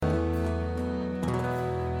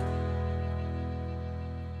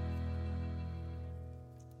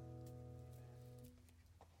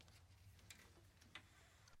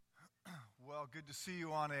Well, good to see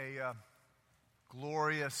you on a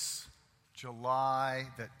glorious July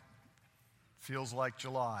that feels like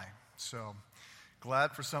July. So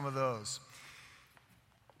glad for some of those.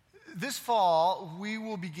 This fall, we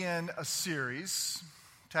will begin a series,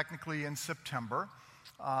 technically in September,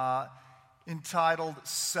 entitled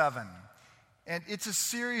Seven. And it's a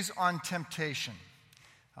series on temptation.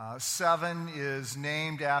 Seven is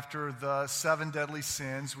named after the seven deadly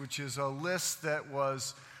sins, which is a list that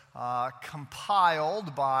was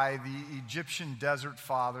compiled by the Egyptian desert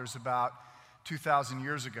fathers about 2,000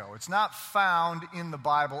 years ago. It's not found in the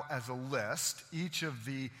Bible as a list. Each of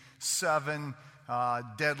the seven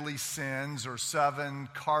deadly sins or seven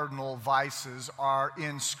cardinal vices are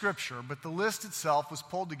in Scripture, but the list itself was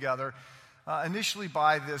pulled together initially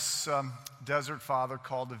by this desert father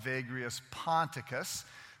called Evagrius Ponticus,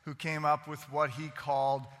 who came up with what he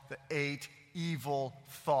called the 8 evil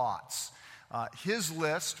thoughts. His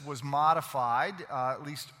list was modified, at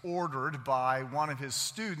least ordered, by one of his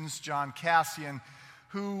students, John Cassian,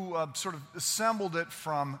 who sort of assembled it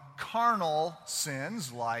from carnal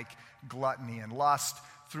sins like gluttony and lust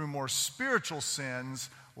through more spiritual sins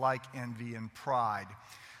like envy and pride.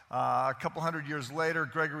 A couple hundred years later,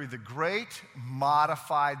 Gregory the Great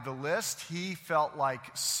modified the list. He felt like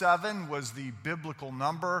 7 was the biblical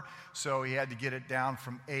number, so he had to get it down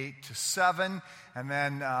from 8 to 7. And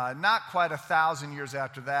then not quite 1,000 years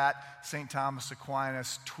after that, St. Thomas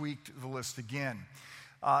Aquinas tweaked the list again.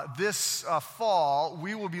 This fall,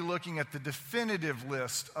 we will be looking at the definitive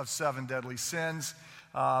list of 7 deadly sins.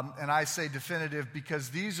 And I say definitive because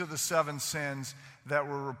these are the 7 sins that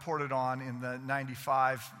were reported on in the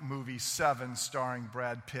 95 movie Seven, starring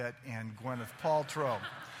Brad Pitt and Gwyneth Paltrow.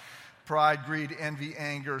 Pride, greed, envy,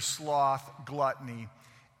 anger, sloth, gluttony,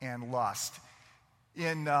 and lust.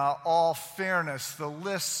 In all fairness, the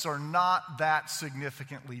lists are not that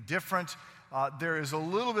significantly different. There is a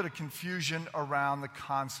little bit of confusion around the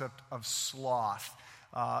concept of sloth.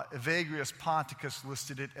 Evagrius Ponticus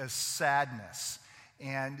listed it as sadness.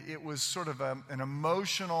 And it was sort of an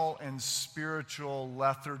emotional and spiritual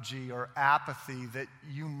lethargy or apathy that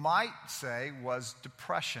you might say was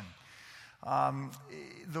depression.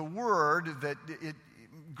 The word that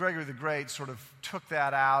Gregory the Great sort of took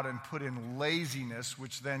that out and put in laziness,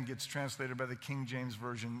 which then gets translated by the King James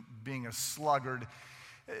Version being a sluggard.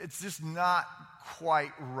 It's just not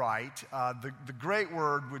quite right. The great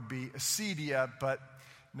word would be acedia, but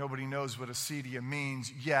nobody knows what acedia means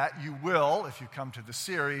yet. You will if you come to the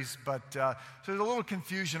series, but so there's a little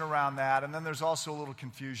confusion around that, and then there's also a little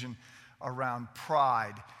confusion around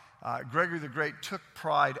pride. Gregory the Great took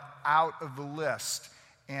pride out of the list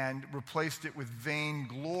and replaced it with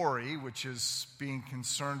vainglory, which is being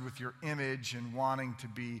concerned with your image and wanting to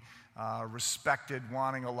be respected,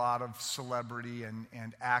 wanting a lot of celebrity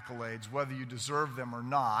and accolades, whether you deserve them or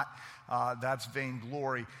not. That's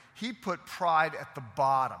vainglory. He put pride at the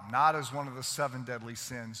bottom, not as one of the 7 deadly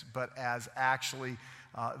sins, but as actually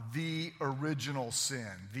the original sin,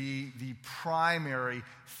 the primary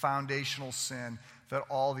foundational sin that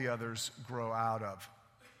all the others grow out of.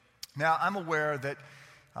 Now, I'm aware that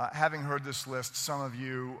having heard this list, some of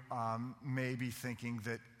you may be thinking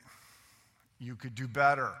that you could do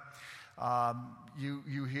better.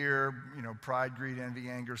 You hear, pride, greed, envy,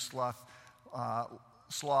 anger, sloth,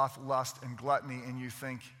 lust, and gluttony, and you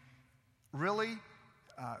think, really?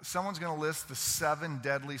 Someone's going to list the 7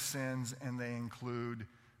 deadly sins, and they include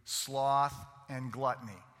sloth and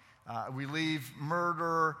gluttony. We leave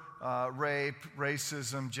murder, rape,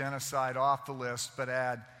 racism, genocide off the list, but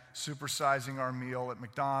add supersizing our meal at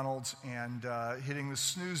McDonald's and hitting the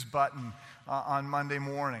snooze button on Monday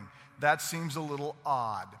morning. That seems a little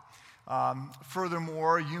odd.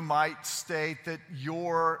 Furthermore, you might state that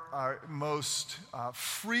your most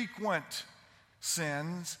frequent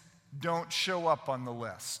sins don't show up on the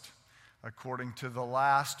list. According to the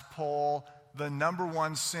last poll, the number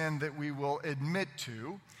 1 sin that we will admit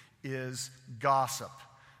to is gossip,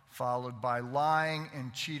 followed by lying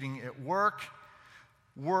and cheating at work,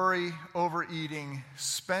 worry, overeating,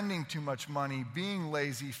 spending too much money, being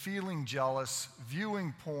lazy, feeling jealous,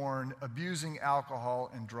 viewing porn, abusing alcohol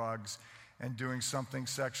and drugs, and doing something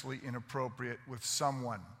sexually inappropriate with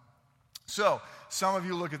someone. So, some of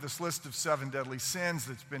you look at this list of 7 deadly sins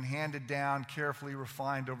that's been handed down, carefully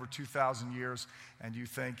refined over 2,000 years, and you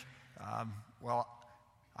think, well,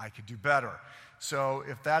 I could do better. So,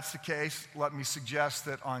 if that's the case, let me suggest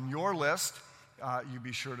that on your list, you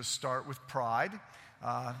be sure to start with pride.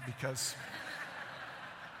 Because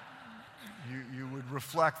you would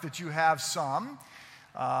reflect that you have some.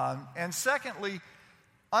 And secondly,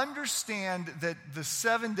 understand that the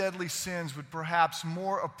 7 deadly sins would perhaps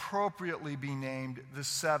more appropriately be named the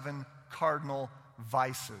 7 cardinal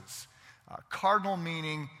vices. Cardinal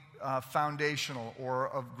meaning foundational or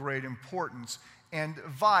of great importance, and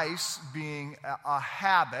vice being a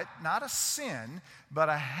habit, not a sin, but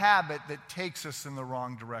a habit that takes us in the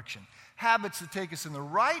wrong direction. Habits that take us in the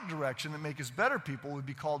right direction, that make us better people, would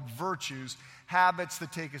be called virtues. Habits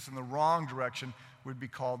that take us in the wrong direction would be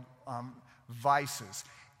called vices.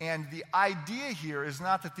 And the idea here is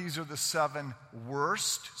not that these are the 7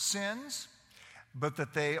 worst sins, but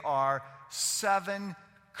that they are 7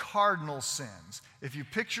 cardinal sins. If you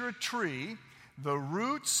picture a tree, the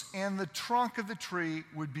roots and the trunk of the tree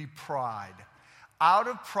would be pride. Out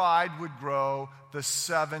of pride would grow the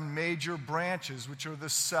 7 major branches, which are the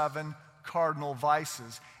 7 cardinal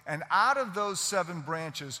vices. And out of those 7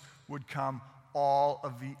 branches would come all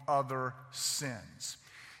of the other sins.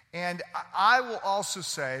 And I will also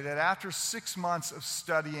say that after 6 months of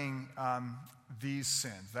studying these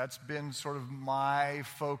sins, that's been sort of my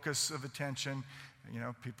focus of attention. You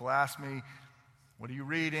know, people ask me, what are you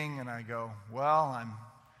reading? And I go, well, I'm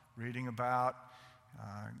reading about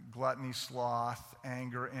gluttony, sloth,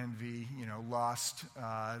 anger, envy, lust,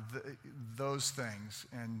 those things.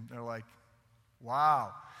 And they're like,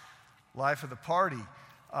 wow, life of the party.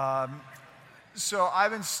 So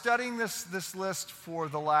I've been studying this list for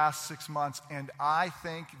the last 6 months, and I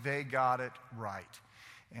think they got it right.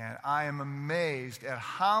 And I am amazed at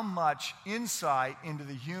how much insight into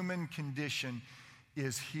the human condition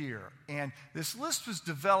is here. And this list was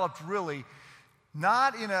developed really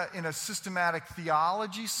not in a systematic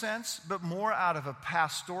theology sense, but more out of a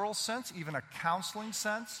pastoral sense, even a counseling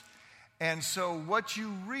sense. And so what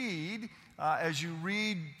you read as you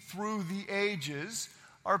read through the ages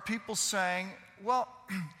are people saying, well,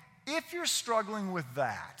 if you're struggling with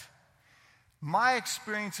that, my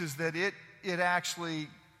experience is that it actually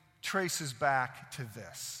traces back to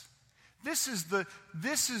this. This is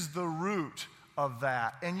the root of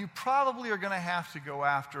that. And you probably are going to have to go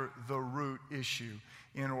after the root issue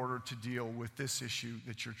in order to deal with this issue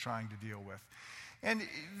that you're trying to deal with. And,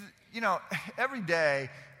 every day,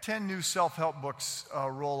 10 new self-help books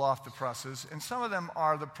roll off the presses, and some of them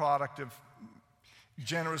are the product of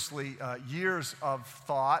generously years of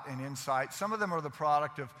thought and insight. Some of them are the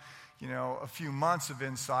product of, a few months of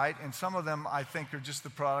insight, and some of them, I think, are just the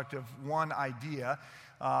product of one idea,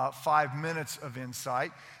 5 minutes of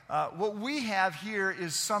insight. What we have here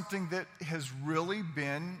is something that has really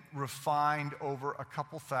been refined over a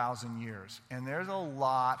couple thousand years, and there's a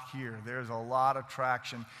lot here. There's a lot of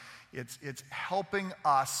traction. It's helping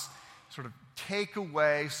us sort of take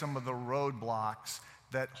away some of the roadblocks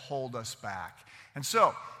that hold us back. And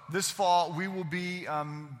so, this fall, we will be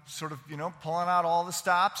pulling out all the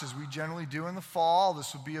stops as we generally do in the fall.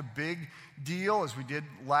 This will be a big deal as we did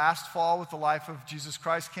last fall with the Life of Jesus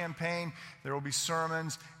Christ campaign. There will be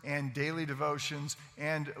sermons and daily devotions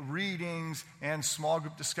and readings and small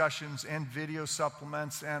group discussions and video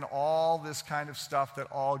supplements and all this kind of stuff that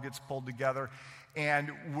all gets pulled together.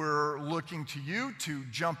 And we're looking to you to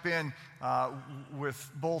jump in with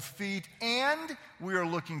both feet, and we are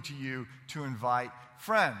looking to you to invite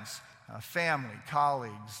friends, family,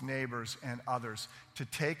 colleagues, neighbors, and others to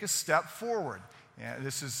take a step forward. And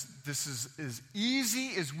this is as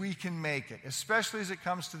easy as we can make it, especially as it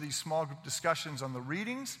comes to these small group discussions on the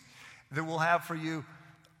readings that we'll have for you.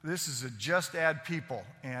 This is a just add people,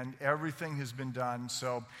 and everything has been done.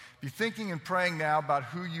 So be thinking and praying now about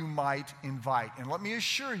who you might invite. And let me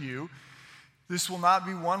assure you, this will not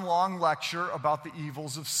be one long lecture about the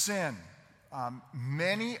evils of sin.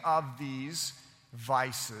 Many of these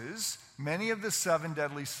vices, many of the 7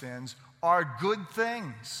 deadly sins, are good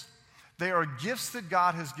things. They are gifts that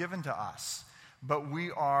God has given to us, but we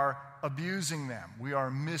are abusing them. We are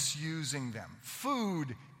misusing them.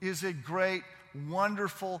 Food is a great,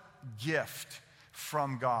 wonderful gift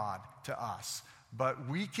from God to us. But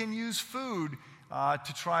we can use food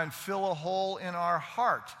to try and fill a hole in our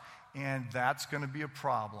heart, and that's going to be a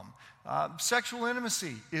problem. Sexual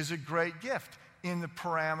intimacy is a great gift in the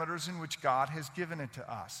parameters in which God has given it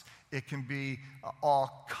to us. It can be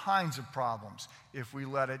all kinds of problems if we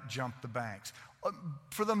let it jump the banks.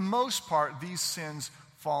 For the most part, these sins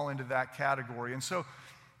fall into that category. And so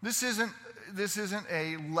this isn't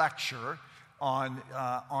a lecture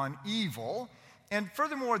on evil, and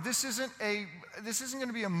furthermore, this isn't going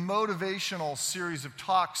to be a motivational series of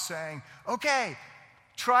talks saying, "Okay,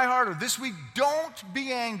 try harder this week. Don't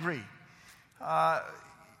be angry."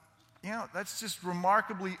 That's just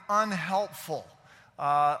remarkably unhelpful.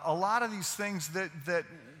 A lot of these things that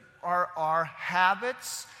are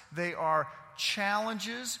habits, they are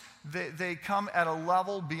challenges, they come at a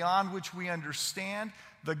level beyond which we understand.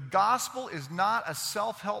 The gospel is not a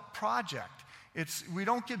self-help project. We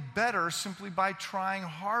don't get better simply by trying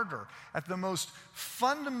harder. At the most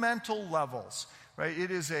fundamental levels, right?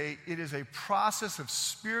 It is a process of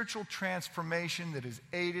spiritual transformation that is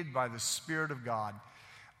aided by the Spirit of God.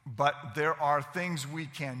 But there are things we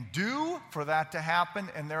can do for that to happen,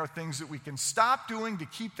 and there are things that we can stop doing to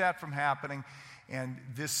keep that from happening. And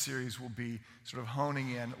this series will be sort of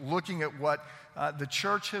honing in, looking at what the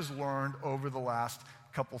church has learned over the last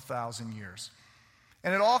couple thousand years.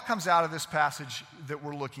 And it all comes out of this passage that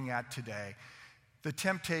we're looking at today, the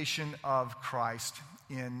temptation of Christ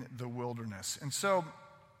in the wilderness. And so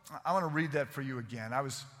I want to read that for you again. I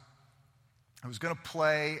was going to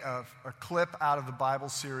play a clip out of the Bible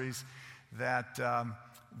series that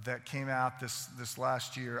came out this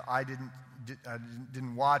last year. I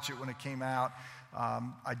didn't watch it when it came out.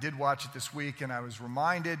 I did watch it this week, and I was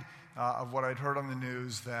reminded of what I'd heard on the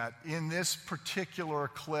news, that in this particular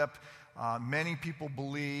clip, many people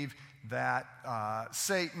believe that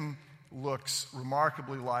Satan looks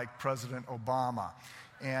remarkably like President Obama.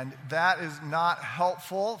 And that is not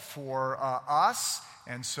helpful for us.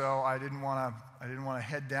 And so I didn't want to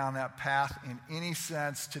head down that path in any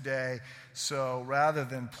sense today. So rather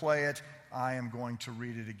than play it, I am going to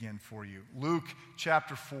read it again for you. Luke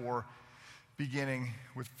chapter 4, beginning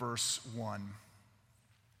with verse 1.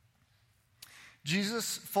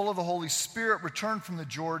 Jesus, full of the Holy Spirit, returned from the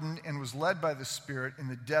Jordan and was led by the Spirit in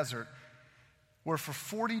the desert, where for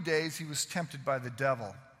 40 days he was tempted by the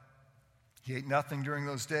devil. He ate nothing during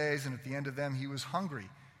those days, and at the end of them he was hungry.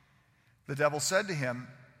 The devil said to him,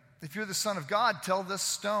 "If you're the Son of God, tell this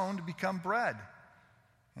stone to become bread."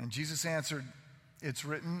 And Jesus answered, "It's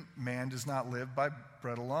written, man does not live by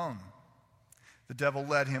bread alone." The devil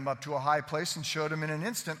led him up to a high place and showed him in an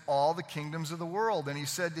instant all the kingdoms of the world. And he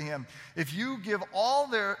said to him,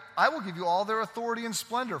 I will give you all their authority and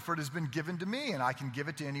splendor, for it has been given to me, and I can give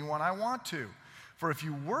it to anyone I want to. For if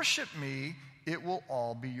you worship me, it will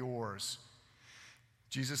all be yours.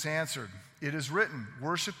 Jesus answered, "It is written,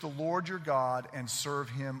 worship the Lord your God and serve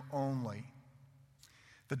him only."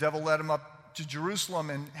 The devil led him up to Jerusalem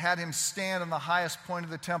and had him stand on the highest point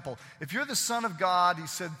of the temple. "If you're the Son of God," he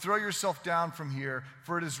said, "throw yourself down from here,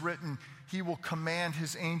 for it is written, he will command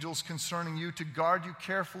his angels concerning you to guard you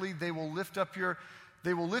carefully. They will lift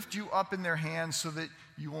you up in their hands so that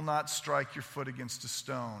you will not strike your foot against a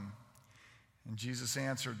stone." And Jesus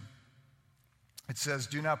answered, it says,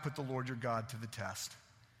 "Do not put the Lord your God to the test."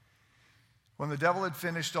 When the devil had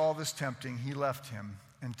finished all this tempting, he left him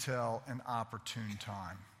until an opportune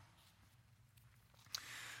time.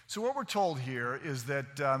 So what we're told here is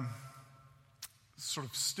that, sort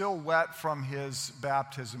of still wet from his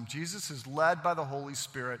baptism, Jesus is led by the Holy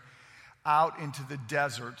Spirit out into the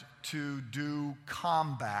desert to do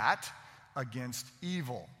combat against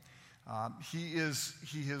evil. He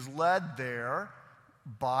is led there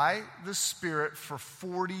by the Spirit for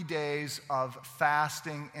 40 days of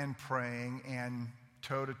fasting and praying and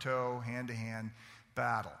toe-to-toe, hand-to-hand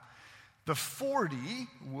battle. The 40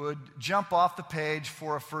 would jump off the page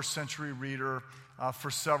for a first century reader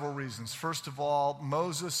for several reasons. First of all,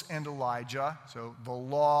 Moses and Elijah, so the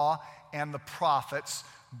law and the prophets,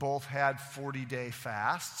 both had 40-day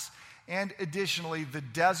fasts. And additionally, the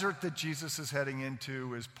desert that Jesus is heading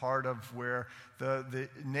into is part of where the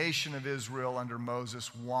nation of Israel under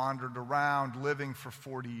Moses wandered around, living for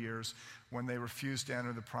 40 years when they refused to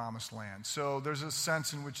enter the promised land. So there's a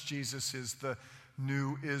sense in which Jesus is the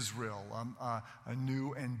new Israel, a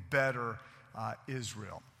new and better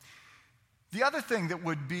Israel. The other thing that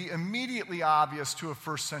would be immediately obvious to a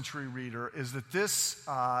first century reader is that this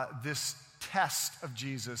test of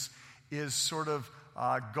Jesus is sort of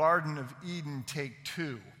Garden of Eden take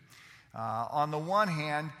two. On the one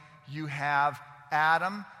hand, you have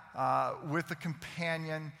Adam with a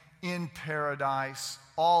companion in paradise,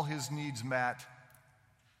 all his needs met,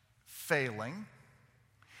 failing.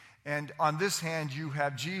 And on this hand, you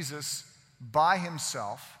have Jesus by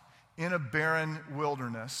himself in a barren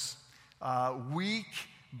wilderness, weak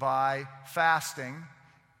by fasting,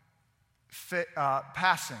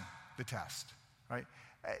 passing the test. Right?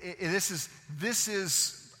 This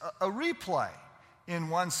is a replay in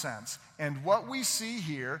one sense. And what we see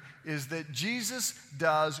here is that Jesus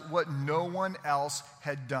does what no one else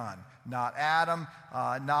had done. Not Adam,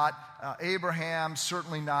 not Abraham,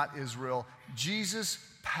 certainly not Israel. Jesus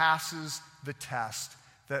passes the test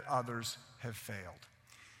that others have failed.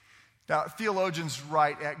 Now, theologians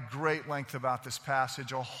write at great length about this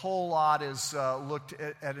passage. A whole lot is looked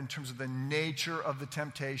at in terms of the nature of the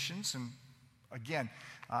temptations. And again,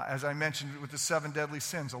 as I mentioned with the 7 deadly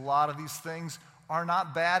sins, a lot of these things are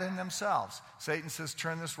not bad in themselves. Satan says,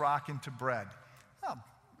 turn this rock into bread. Well,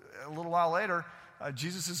 a little while later,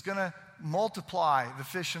 Jesus is going to multiply the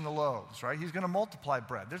fish and the loaves, right? He's going to multiply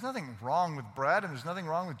bread. There's nothing wrong with bread, and there's nothing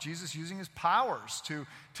wrong with Jesus using his powers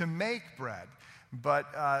to make bread. But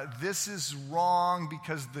this is wrong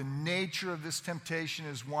because the nature of this temptation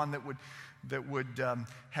is one that would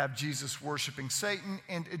have Jesus worshiping Satan,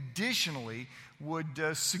 and additionally would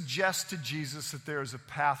suggest to Jesus that there is a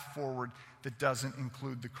path forward that doesn't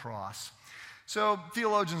include the cross. So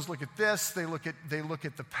theologians look at this. They look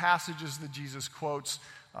at the passages that Jesus quotes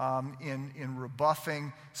in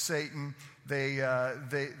rebuffing Satan.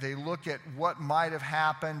 They look at what might have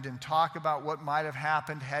happened and talk about what might have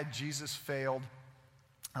happened had Jesus failed.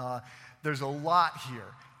 There's a lot here.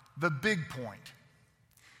 The big point,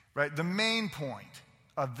 right? The main point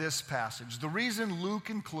of this passage, the reason Luke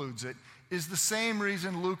includes it, is the same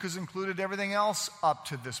reason Luke has included everything else up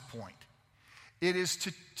to this point. It is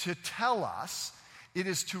to tell us, it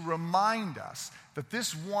is to remind us that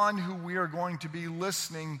this one who we are going to be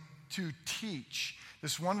listening to teach,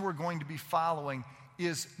 this one we're going to be following,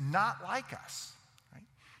 is not like us. Right?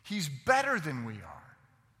 He's better than we are.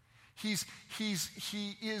 He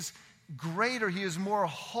is greater. He is more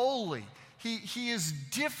holy. He is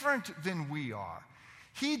different than we are.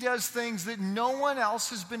 He does things that no one else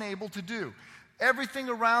has been able to do. Everything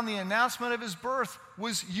around the announcement of his birth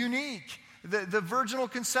was unique. The virginal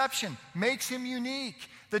conception makes him unique.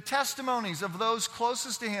 The testimonies of those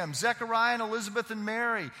closest to him, Zechariah and Elizabeth and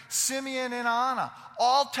Mary, Simeon and Anna,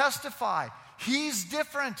 all testify. He's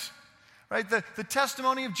different. Right? The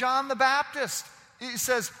testimony of John the Baptist, it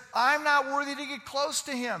says, I'm not worthy to get close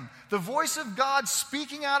to him. The voice of God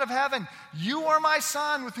speaking out of heaven, you are my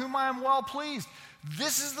son with whom I am well pleased.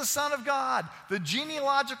 This is the Son of God. The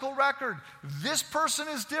genealogical record, this person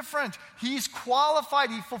is different. He's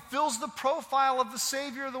qualified. He fulfills the profile of the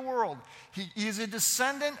Savior of the world. He is a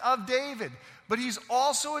descendant of David, but he's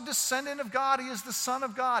also a descendant of God. He is the Son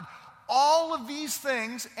of God. All of these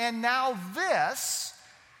things, and now this,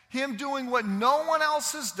 him doing what no one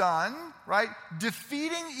else has done, right?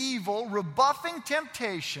 Defeating evil, rebuffing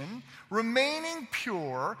temptation, remaining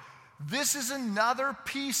pure. This is another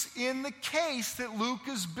piece in the case that Luke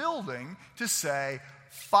is building to say,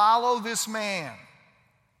 follow this man.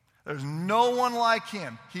 There's no one like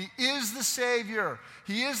him. He is the Savior.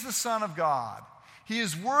 He is the Son of God. He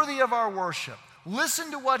is worthy of our worship.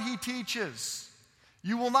 Listen to what he teaches.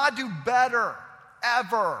 You will not do better,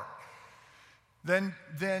 ever, than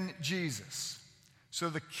Jesus. So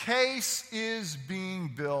the case is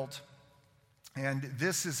being built, and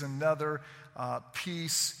this is another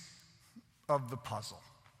piece of the puzzle.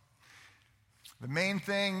 The main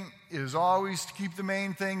thing is always to keep the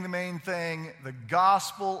main thing the main thing. The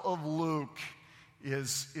Gospel of Luke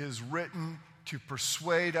is written to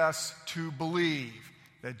persuade us to believe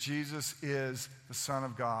that Jesus is the Son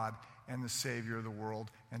of God and the Savior of the world,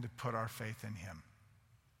 and to put our faith in him.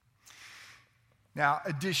 Now,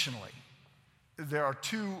 additionally, there are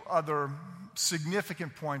two other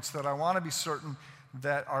significant points that I want to be certain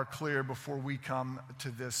that are clear before we come to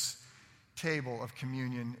this table of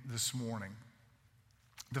communion this morning.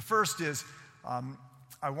 The first is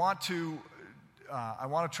I want to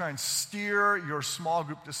try and steer your small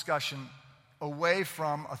group discussion away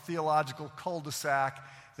from a theological cul-de-sac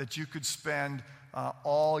that you could spend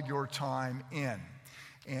all your time in.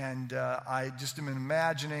 And I just am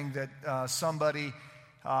imagining that somebody,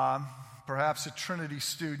 perhaps a Trinity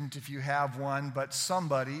student if you have one, but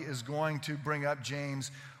somebody is going to bring up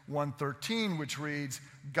James 1:13, which reads,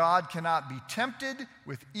 God cannot be tempted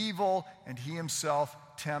with evil, and he himself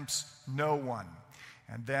tempts no one.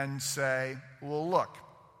 And then say, well, look,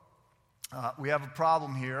 we have a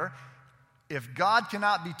problem here. If God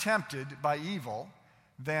cannot be tempted by evil,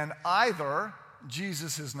 then either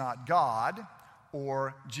Jesus is not God,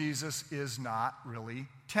 or Jesus is not really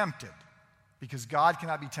tempted. Because God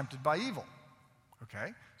cannot be tempted by evil.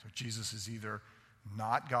 Okay? So Jesus is either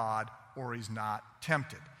not God or he's not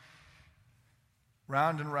tempted.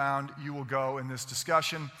 Round and round you will go in this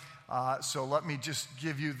discussion. So let me just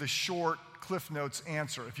give you the short Cliff Notes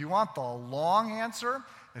answer. If you want the long answer,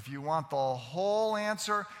 if you want the whole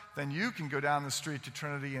answer, then you can go down the street to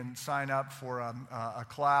Trinity and sign up for a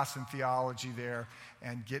class in theology there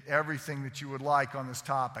and get everything that you would like on this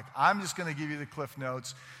topic. I'm just going to give you the Cliff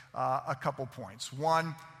Notes, a couple points.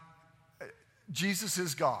 One, Jesus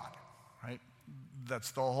is God, right?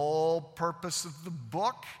 That's the whole purpose of the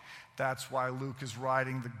book. That's why Luke is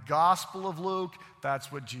writing the Gospel of Luke.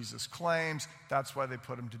 That's what Jesus claims. That's why they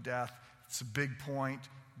put him to death. It's a big point.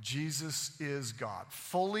 Jesus is God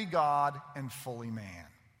and fully man.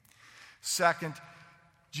 Second,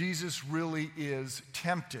 Jesus really is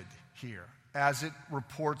tempted here, as it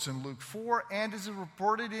reports in Luke 4 and as it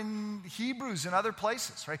reported in Hebrews and other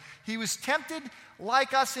places, right? He was tempted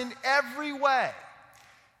like us in every way,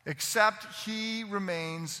 except he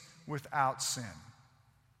remains without sin.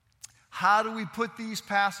 How do we put these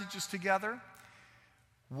passages together?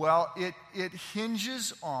 Well, it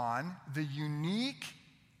hinges on the unique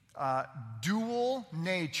dual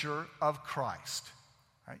nature of Christ.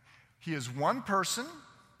 Right? He is one person,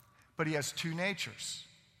 but he has two natures,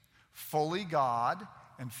 fully God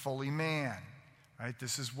and fully man. Right?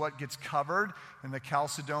 This is what gets covered in the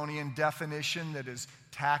Chalcedonian definition that is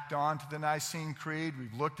tacked on to the Nicene Creed.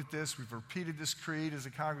 We've looked at this. We've repeated this creed as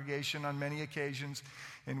a congregation on many occasions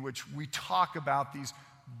in which we talk about these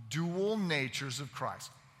dual natures of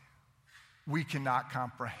Christ. We cannot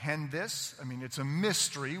comprehend this. I mean, it's a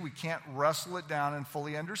mystery. We can't wrestle it down and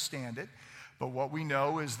fully understand it. But what we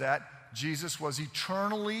know is that Jesus was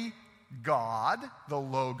eternally God, the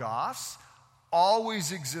Logos,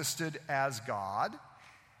 always existed as God.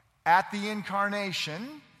 At the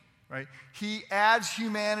incarnation, right, he adds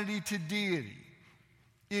humanity to deity.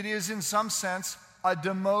 It is, in some sense, a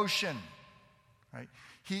demotion. Right?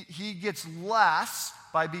 He gets less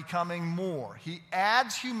by becoming more. He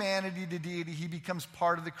adds humanity to deity. He becomes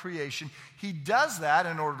part of the creation. He does that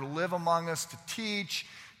in order to live among us, to teach,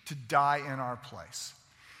 to die in our place.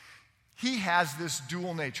 He has this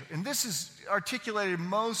dual nature. And this is articulated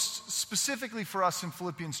most specifically for us in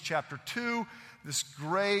Philippians chapter 2, this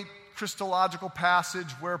great Christological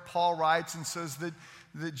passage where Paul writes and says that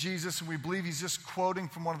Jesus, and we believe he's just quoting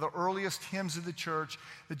from one of the earliest hymns of the church,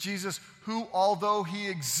 that Jesus, who, although he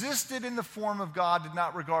existed in the form of God, did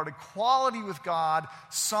not regard equality with God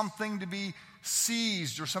something to be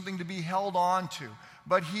seized or something to be held on to,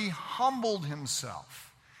 but he humbled himself.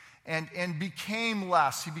 And became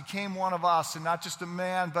less. He became one of us, and not just a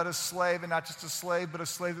man, but a slave, and not just a slave, but a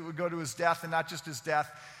slave that would go to his death, and not just his death,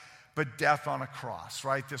 but death on a cross,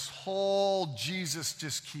 right? This whole Jesus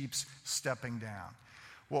just keeps stepping down.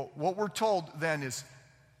 Well, what we're told then is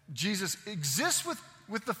Jesus exists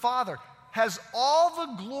with the Father, has all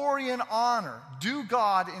the glory and honor due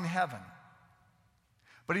God in heaven.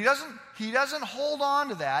 But he doesn't hold on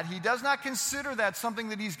to that. He does not consider that something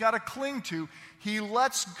that he's got to cling to. He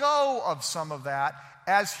lets go of some of that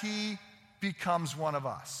as he becomes one of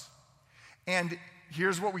us. And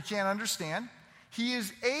here's what we can't understand. He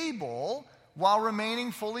is able, while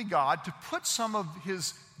remaining fully God, to put some of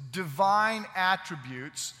his divine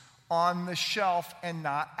attributes on the shelf and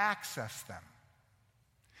not access them.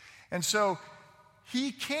 And so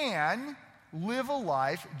he can live a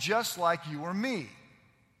life just like you or me.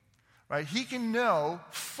 Right? He can know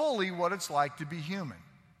fully what it's like to be human.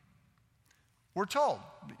 We're told,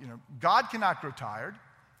 God cannot grow tired,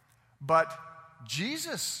 but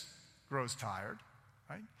Jesus grows tired.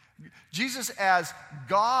 Right? Jesus as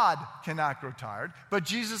God cannot grow tired, but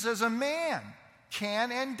Jesus as a man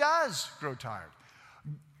can and does grow tired.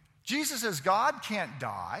 Jesus as God can't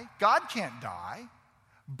die. God can't die,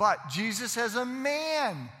 but Jesus as a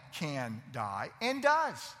man can die and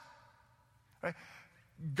does. Right?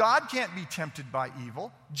 God can't be tempted by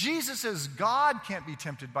evil. Jesus as God can't be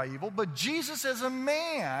tempted by evil, but Jesus as a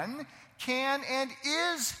man can and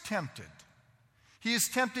is tempted. He is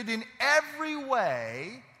tempted in every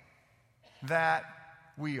way that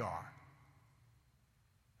we are.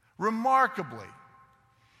 Remarkably,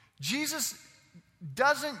 Jesus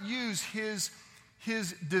doesn't use his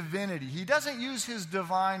divinity. He doesn't use his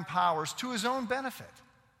divine powers to his own benefit.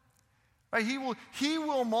 Right? He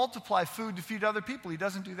will multiply food to feed other people. He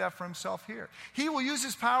doesn't do that for himself here. He will use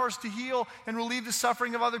his powers to heal and relieve the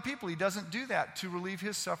suffering of other people. He doesn't do that to relieve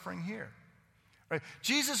his suffering here. Right?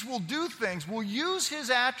 Jesus will do things, will use his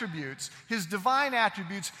attributes, his divine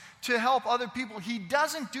attributes, to help other people. He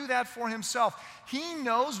doesn't do that for himself. He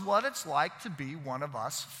knows what it's like to be one of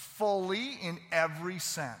us fully in every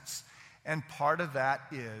sense. And part of that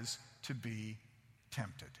is to be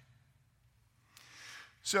tempted.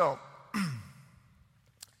 So,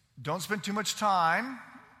 don't spend too much time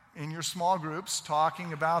in your small groups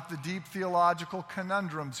talking about the deep theological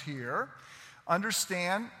conundrums here.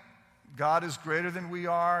 Understand, God is greater than we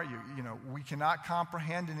are. We cannot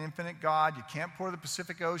comprehend an infinite God. You can't pour the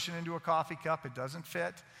Pacific Ocean into a coffee cup. It doesn't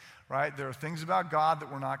fit, right? There are things about God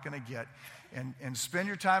that we're not going to get. And spend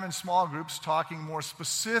your time in small groups talking more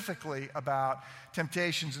specifically about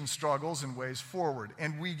temptations and struggles and ways forward.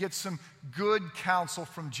 And we get some good counsel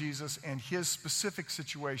from Jesus and his specific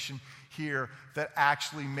situation here that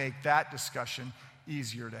actually make that discussion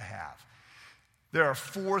easier to have. There are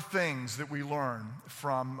 4 things that we learn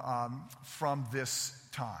from this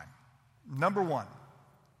time. Number 1,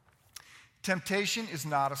 temptation is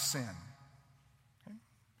not a sin. Okay?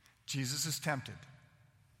 Jesus is tempted.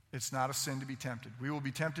 It's not a sin to be tempted. We will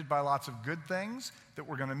be tempted by lots of good things that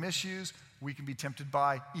we're going to misuse. We can be tempted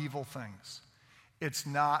by evil things. It's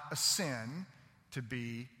not a sin to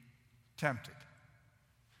be tempted.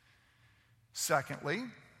 Secondly,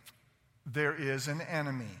 there is an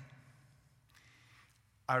enemy.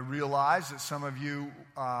 I realize that some of you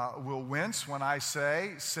will wince when I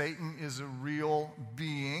say Satan is a real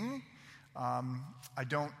being. I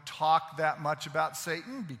don't talk that much about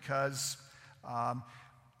Satan because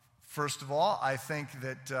first of all, I think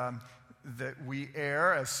that we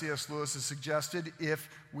err, as C.S. Lewis has suggested, if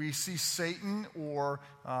we see Satan or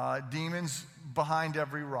demons behind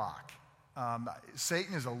every rock.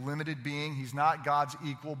 Satan is a limited being. He's not God's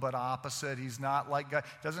equal, but opposite. He's not like God.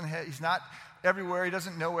 He's not everywhere. He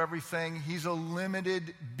doesn't know everything. He's a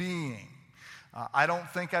limited being. I don't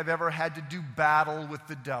think I've ever had to do battle with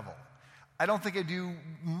the devil. I don't think I do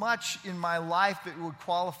much in my life that would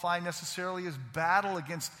qualify necessarily as battle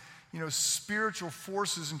against spiritual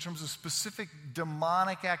forces in terms of specific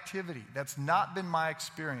demonic activity. That's not been my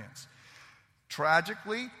experience.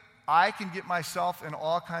 Tragically, I can get myself in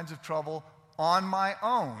all kinds of trouble on my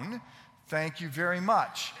own. Thank you very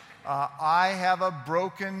much. I have a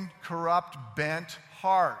broken, corrupt, bent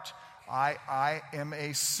heart. I am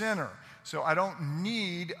a sinner. So I don't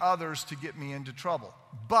need others to get me into trouble.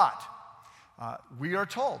 But we are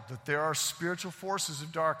told that there are spiritual forces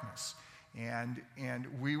of darkness. And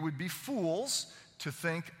we would be fools to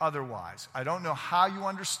think otherwise. I don't know how you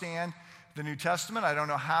understand the New Testament. I don't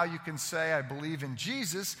know how you can say I believe in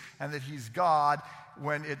Jesus and that he's God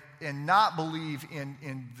and not believe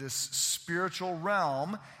in this spiritual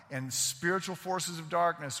realm and spiritual forces of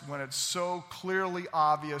darkness when it's so clearly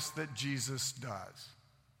obvious that Jesus does.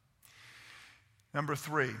 Number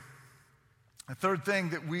 3. The third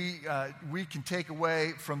thing that we can take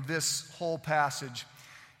away from this whole passage,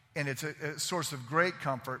 and it's a source of great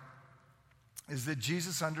comfort, is that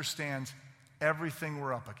Jesus understands everything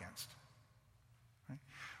we're up against. Right?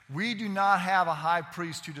 We do not have a high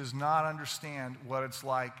priest who does not understand what it's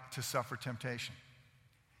like to suffer temptation.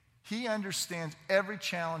 He understands every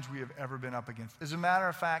challenge we have ever been up against. As a matter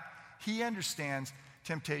of fact, he understands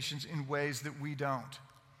temptations in ways that we don't.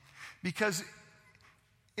 Because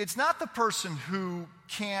it's not the person who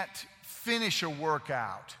can't finish a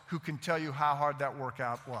workout who can tell you how hard that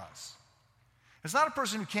workout was. It's not a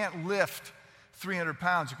person who can't lift 300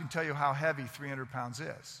 pounds who can tell you how heavy 300 pounds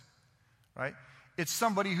is, right? It's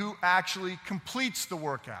somebody who actually completes the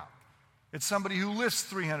workout. It's somebody who lifts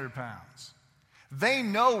 300 pounds. They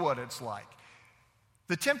know what it's like.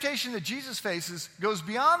 The temptation that Jesus faces goes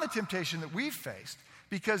beyond the temptation that we've faced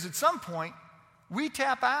because at some point we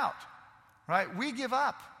tap out, right? We give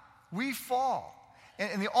up. We fall.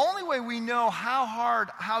 And the only way we know how hard,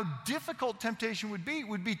 how difficult temptation would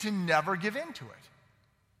be to never give in to it.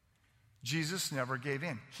 Jesus never gave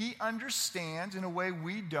in. He understands in a way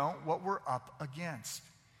we don't what we're up against.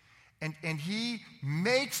 And he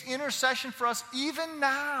makes intercession for us even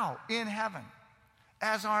now in heaven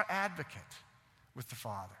as our advocate with the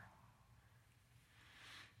Father.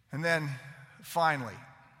 And then finally,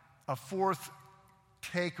 a fourth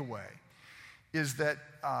takeaway is that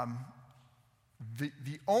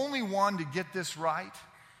the only one to get this right,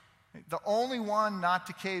 the only one not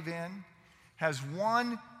to cave in, has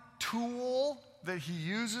one tool that he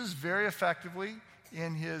uses very effectively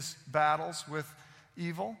in his battles with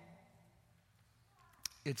evil.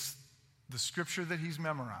 It's the scripture that he's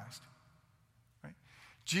memorized. Right?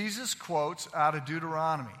 Jesus quotes out of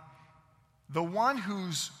Deuteronomy. The one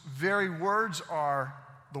whose very words are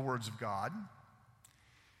the words of God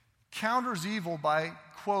counters evil by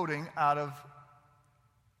quoting out of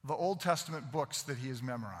the Old Testament books that he has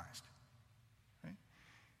memorized. Right?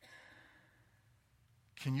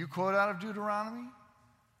 Can you quote out of Deuteronomy?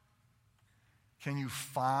 Can you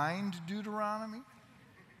find Deuteronomy?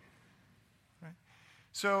 Right?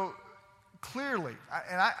 So clearly,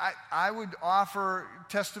 I would offer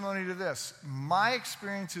testimony to this. My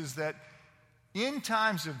experience is that in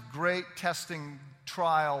times of great testing,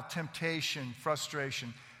 trial, temptation,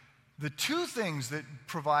 frustration, the two things that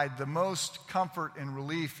provide the most comfort and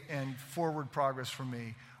relief and forward progress for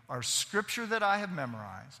me are scripture that I have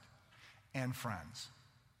memorized and friends.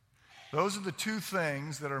 Those are the two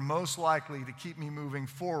things that are most likely to keep me moving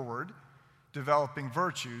forward, developing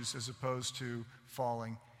virtues as opposed to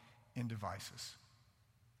falling into vices.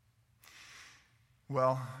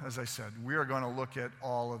 Well, as I said, we are going to look at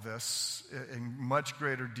all of this in much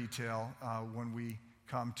greater detail when we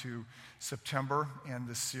come to September and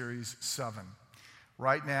the Series 7.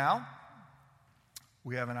 Right now,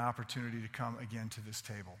 we have an opportunity to come again to this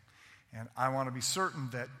table. And I want to be certain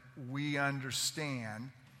that we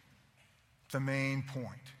understand the main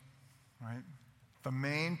point, right? The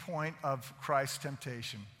main point of Christ's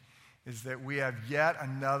temptation is that we have yet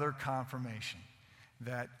another confirmation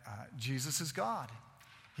that Jesus is God.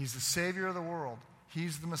 He's the Savior of the world.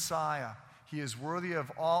 He's the Messiah. He is worthy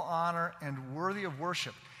of all honor and worthy of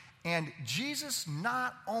worship. And Jesus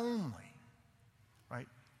not only, right,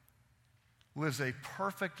 lives a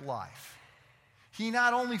perfect life. He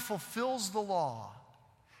not only fulfills the law.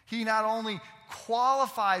 He not only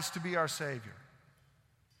qualifies to be our Savior.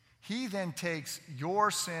 He then takes your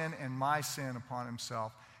sin and my sin upon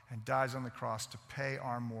himself and dies on the cross to pay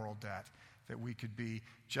our moral debt, that we could be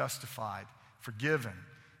justified, forgiven,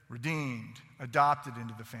 redeemed, adopted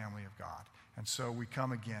into the family of God. And so we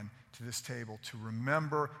come again to this table to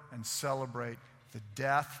remember and celebrate the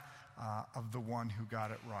death of the one who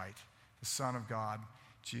got it right, the Son of God,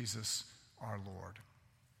 Jesus our Lord.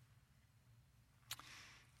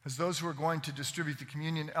 As those who are going to distribute the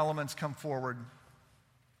communion elements come forward,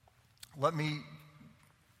 let me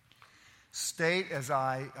state, as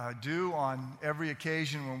I do on every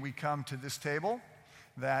occasion when we come to this table,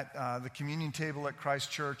 that the communion table at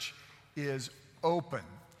Christ Church is open.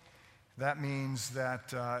 That means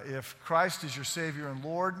that if Christ is your Savior and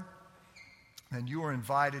Lord, then you are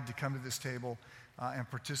invited to come to this table and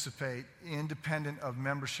participate independent of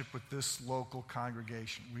membership with this local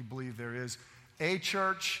congregation. We believe there is a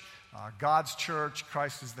church, God's church.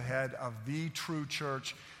 Christ is the head of the true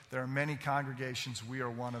church. There are many congregations. We are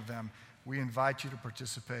one of them. We invite you to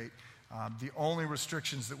participate. The only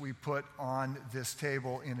restrictions that we put on this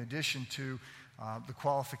table, in addition to the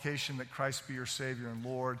qualification that Christ be your Savior and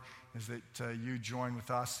Lord, is that you join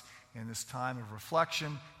with us in this time of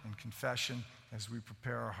reflection and confession as we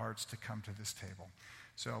prepare our hearts to come to this table.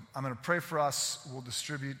 So I'm going to pray for us. We'll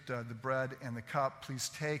distribute the bread and the cup. Please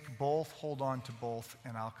take both, hold on to both,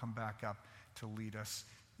 and I'll come back up to lead us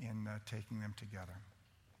in taking them together.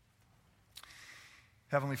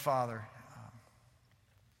 Heavenly Father,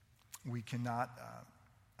 we cannot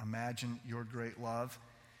imagine your great love.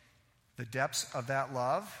 The depths of that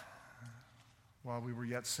love, while we were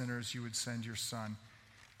yet sinners, you would send your Son,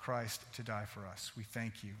 Christ, to die for us. We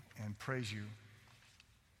thank you and praise you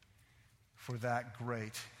for that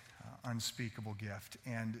great, unspeakable gift.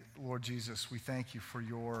 And Lord Jesus, we thank you for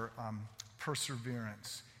your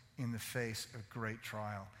perseverance in the face of great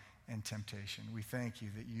trial and temptation. We thank you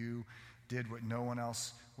that you did what no one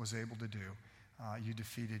else was able to do. You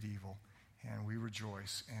defeated evil, and we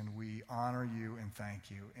rejoice, and we honor you and thank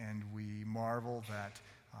you, and we marvel that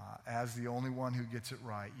as the only one who gets it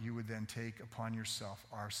right, you would then take upon yourself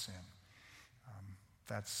our sin.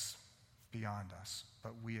 That's beyond us,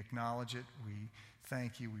 but we acknowledge it, we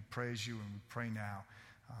thank you, we praise you, and we pray now.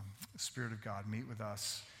 Spirit of God, meet with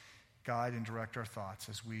us, guide and direct our thoughts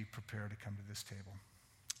as we prepare to come to this table.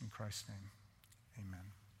 In Christ's name,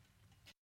 amen.